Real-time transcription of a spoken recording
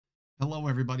Hello,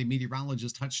 everybody.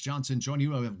 Meteorologist Hutch Johnson joining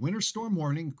you. We have winter storm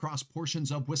warning across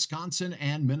portions of Wisconsin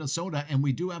and Minnesota, and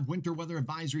we do have winter weather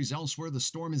advisories elsewhere. The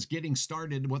storm is getting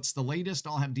started. What's the latest?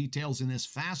 I'll have details in this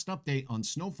fast update on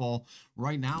snowfall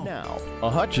right now. Now, a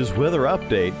Hutch's weather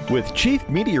update with Chief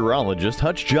Meteorologist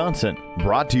Hutch Johnson,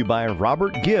 brought to you by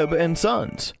Robert Gibb and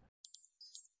Sons.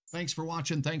 Thanks for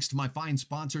watching. Thanks to my fine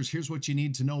sponsors. Here's what you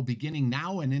need to know. Beginning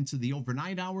now and into the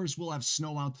overnight hours, we'll have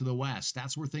snow out to the west.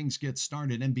 That's where things get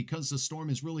started. And because the storm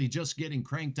is really just getting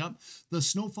cranked up, the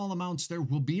snowfall amounts there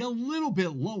will be a little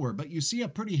bit lower. But you see a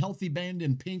pretty healthy band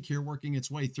in pink here working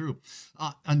its way through.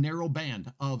 A narrow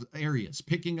band of areas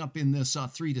picking up in this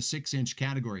 3 to 6 inch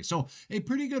category. So a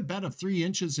pretty good bed of 3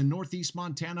 inches in northeast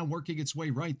Montana working its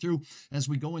way right through as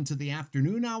we go into the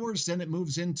afternoon hours. Then it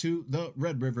moves into the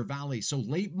Red River Valley. So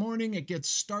late morning it gets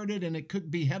started, and it could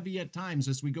be heavy at times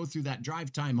as we go through that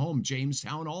drive time home,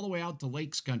 Jamestown, all the way out to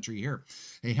Lakes Country here.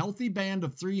 A healthy band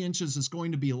of 3 inches is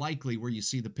going to be likely where you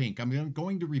see the pink. I'm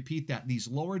going to repeat that. These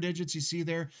lower digits you see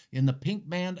there in the pink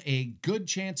band, a good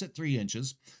chance at 3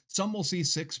 inches. Some will see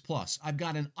 6+. I've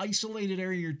got an isolated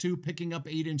area or two picking up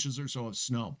 8 inches or so of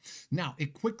snow. Now,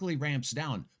 it quickly ramps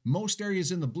down. Most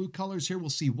areas in the blue colors here will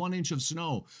see 1 inch of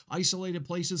snow. Isolated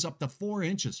places up to 4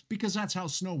 inches, because that's how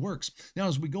snow works. Now,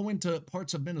 as we go into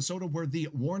parts of Minnesota where the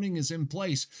warning is in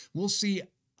place, we'll see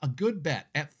a good bet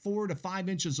at 4 to 5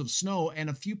 inches of snow, and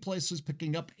a few places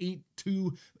picking up 8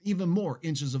 to even more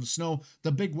inches of snow.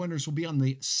 The big winners will be on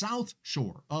the south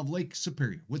shore of Lake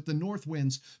Superior, with the north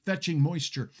winds fetching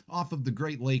moisture off of the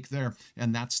Great Lake there,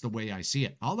 and that's the way I see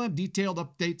it. I'll have detailed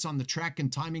updates on the track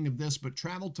and timing of this, but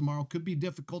travel tomorrow could be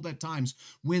difficult at times.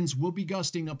 Winds will be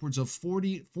gusting upwards of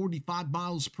 40-45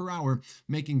 miles per hour,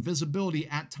 making visibility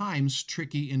at times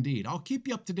tricky indeed. I'll keep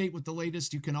you up to date with the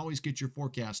latest. You can always get your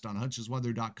forecast on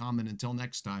hutchesweather.com. And until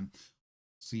next time,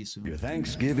 see you soon. Your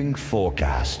Thanksgiving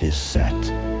forecast is set.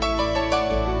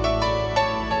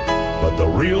 But the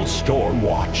real storm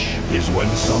watch is when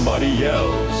somebody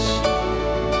yells,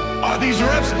 "Are these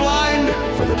refs blind?"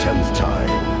 for the 10th time.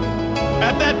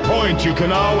 At that point, you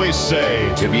can always say,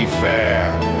 "To be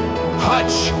fair,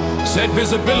 Hutch said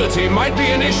visibility might be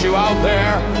an issue out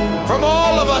there." From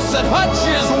all of us at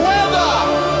Hutch's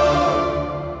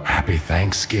Weather, happy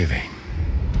Thanksgiving.